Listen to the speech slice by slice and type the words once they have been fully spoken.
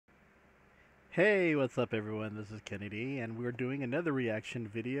Hey, what's up everyone? This is KNDY and we're doing another reaction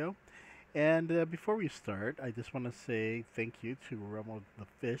video. And before we start, I just want to say thank you to Remo the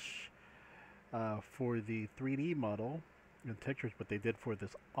Fish for the 3D model and textures, what they did for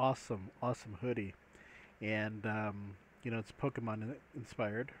this awesome hoodie. And it's Pokemon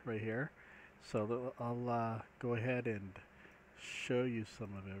inspired right here. So I'll go ahead and show you some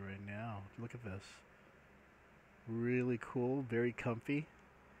of it right now. Look at this. Really cool, very comfy.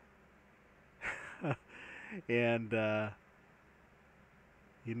 And it's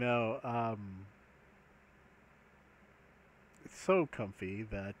so comfy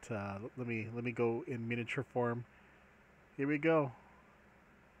that let me go in miniature form. Here we go.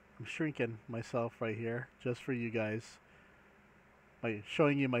 I'm shrinking myself right here just for you guys, by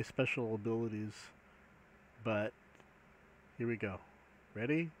showing you my special abilities. But here we go.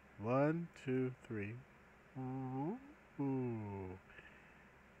 Ready? 1, 2, 3. Ooh.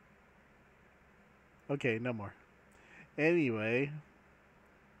 Okay, no more. Anyway,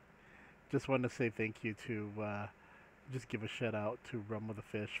 just want to say thank you to, just give a shout out to Remo the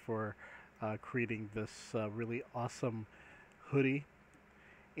Fish for creating this really awesome hoodie.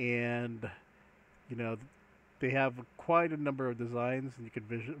 And, they have quite a number of designs, and you can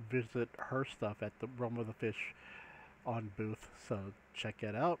visit her stuff at the Remo the Fish on booth, so check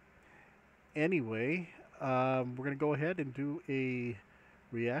it out. Anyway, we're going to go ahead and do a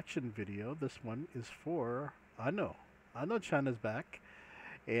reaction video. This one is for Ano. Ano-chan is back,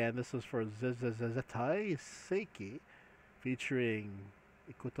 and this is for ZeZeZeZettai Seiiki featuring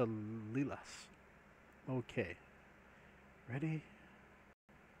Ikuta Lilas. Okay, ready?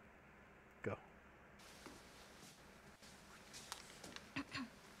 Go.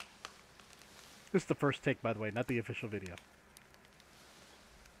 This is the first take, by the way, not the official video.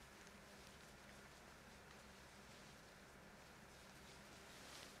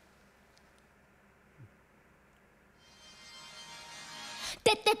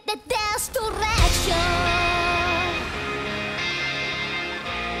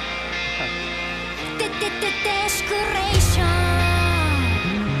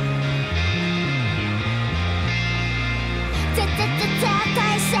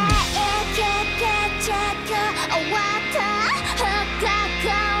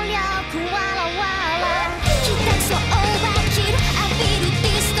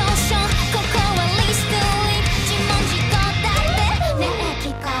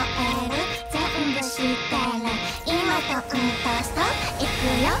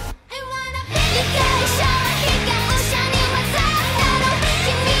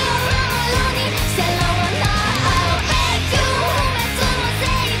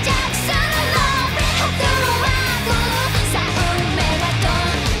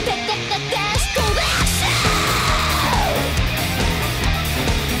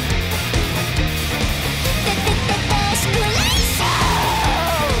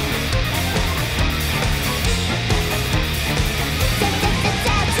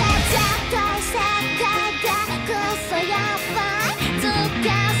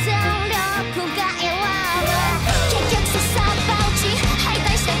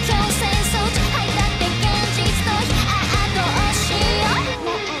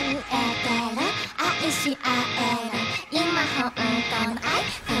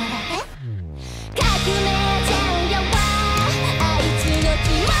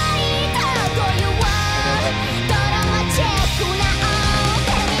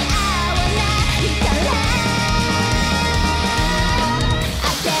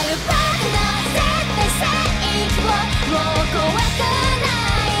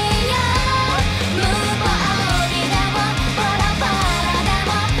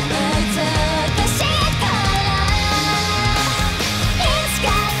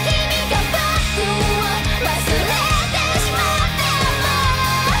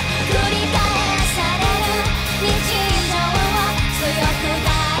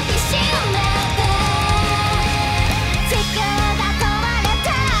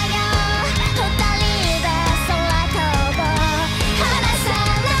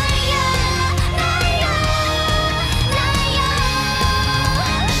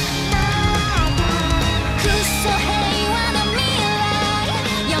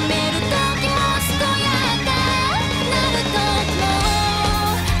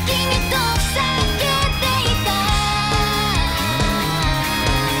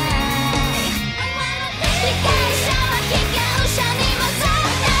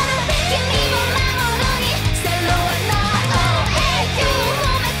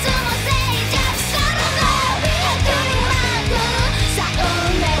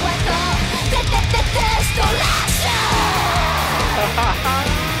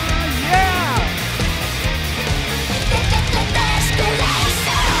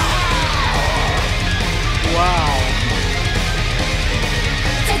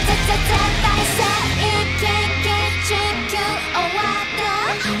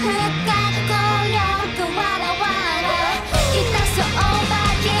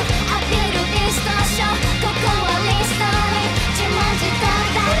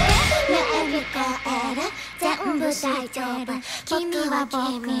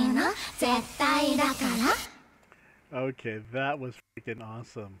 Okay, that was freaking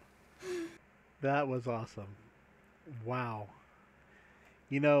awesome. That was awesome. Wow.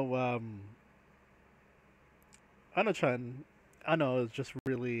 You know, Ano-chan, Ano is just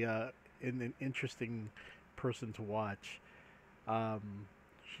really an interesting person to watch.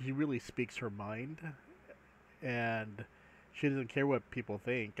 She really speaks her mind, and she doesn't care what people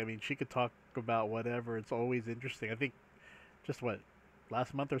think. I mean, she could talk about whatever. It's always interesting. I think just what,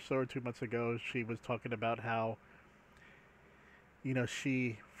 last month or so, or 2 months ago, she was talking about how, you know,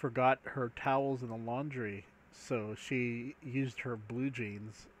 she forgot her towels in the laundry, so she used her blue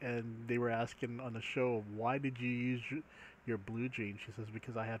jeans, and they were asking on the show, why did you use your blue jeans? She says,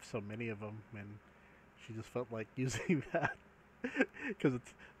 because I have so many of them, and she just felt like using that because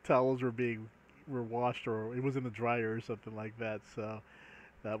towels were washed, or it was in the dryer or something like that. So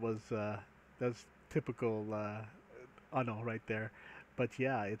that's typical Ano right there. But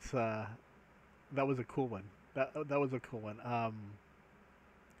yeah, it's that was a cool one. That was a cool one.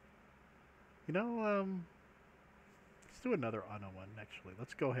 You know, let's do another Ano one actually.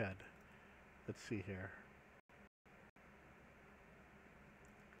 Let's go ahead. Let's see here.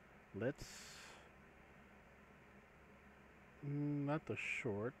 Let's not the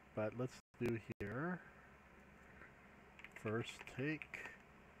short, but let's do here. First take.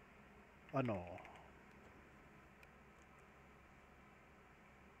 Ano.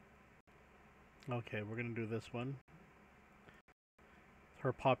 Okay, we're gonna do this one.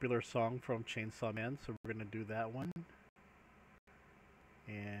 Her popular song from Chainsaw Man, so we're gonna do that one.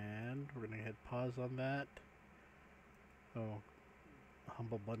 And we're gonna hit pause on that. Oh,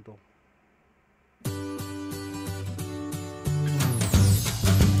 Humble Bundle.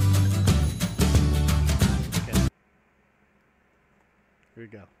 Okay. Here we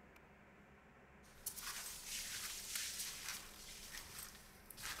go.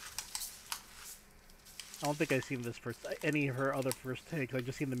 I don't think I've seen this any of her other first takes. I've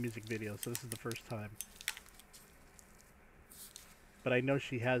just seen the music video, so this is the first time. But I know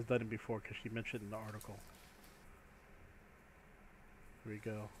she has done it before because she mentioned it in the article. Here we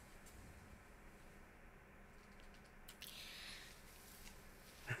go.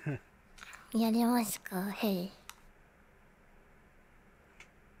 Hey.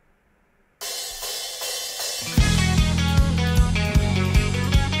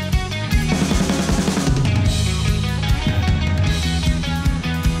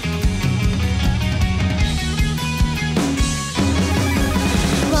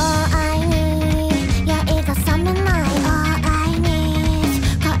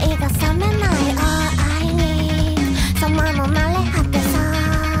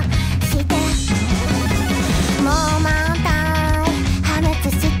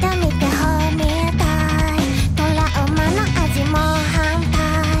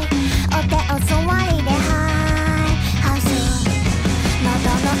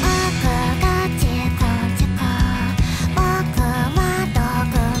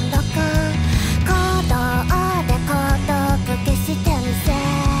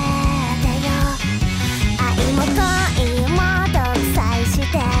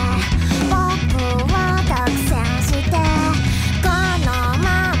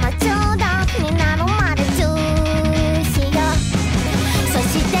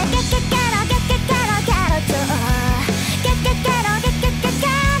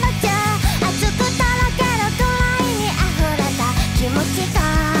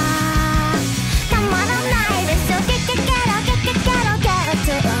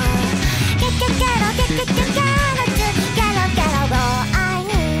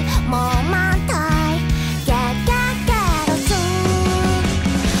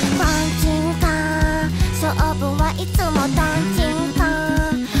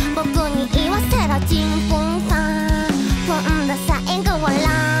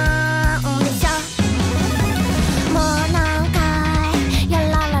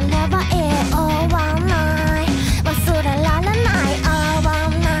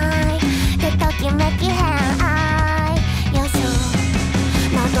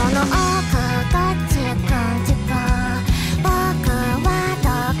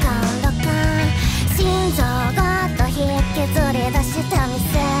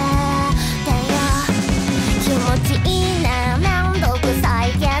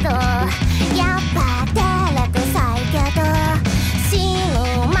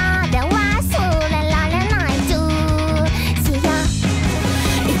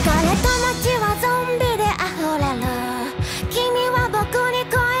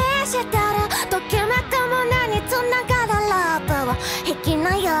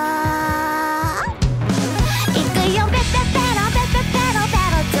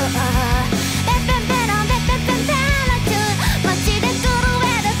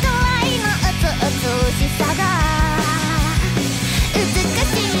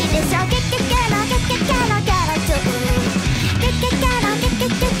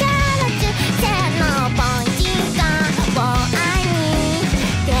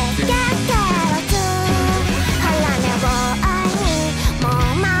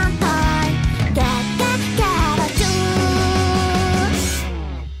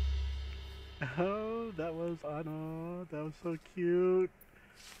 that was Ano. That was so cute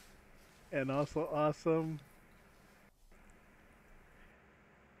and also awesome.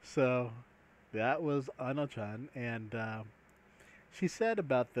 So that was Ano-chan, and she said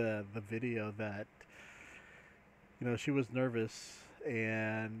about the video that she was nervous,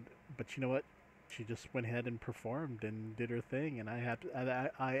 and but you know what, she just went ahead and performed and did her thing, and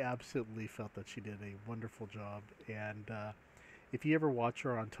I absolutely felt that she did a wonderful job. And if you ever watch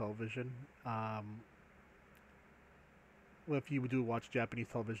her on television, well, if you do watch Japanese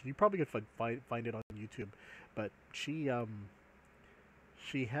television, you probably could find it on YouTube. But she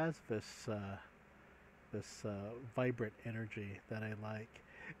has this vibrant energy that I like,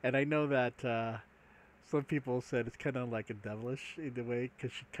 and I know that some people said it's kind of like a devilish in a way,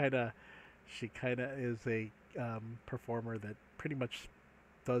 because she kind of is a performer that pretty much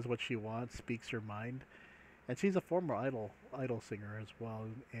does what she wants, speaks her mind, and she's a former idol singer as well.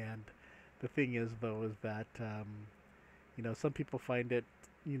 And the thing is, though, is that some people find it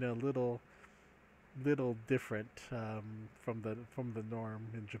little different from the norm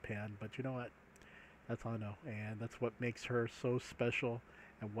in Japan. But you know what? That's Ano, and that's what makes her so special,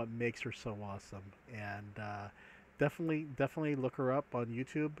 and what makes her so awesome. And definitely look her up on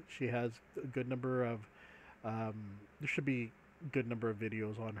YouTube. She has a good number of there should be a good number of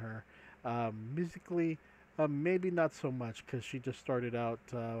videos on her. Musically, maybe not so much, because she just started out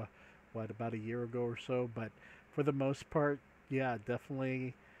about a year ago or so. But for the most part, yeah,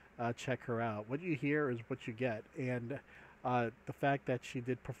 definitely check her out. What you hear is what you get, and the fact that she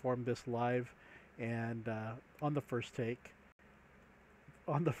did perform this live, and on the first take,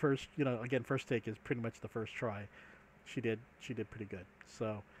 on the first, again, first take is pretty much the first try. She did pretty good.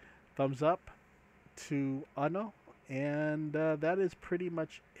 So, thumbs up to Ano, and that is pretty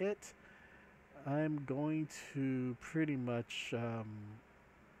much it. I'm going to pretty much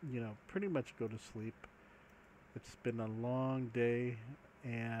pretty much go to sleep. It's been a long day,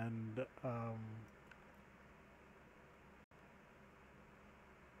 and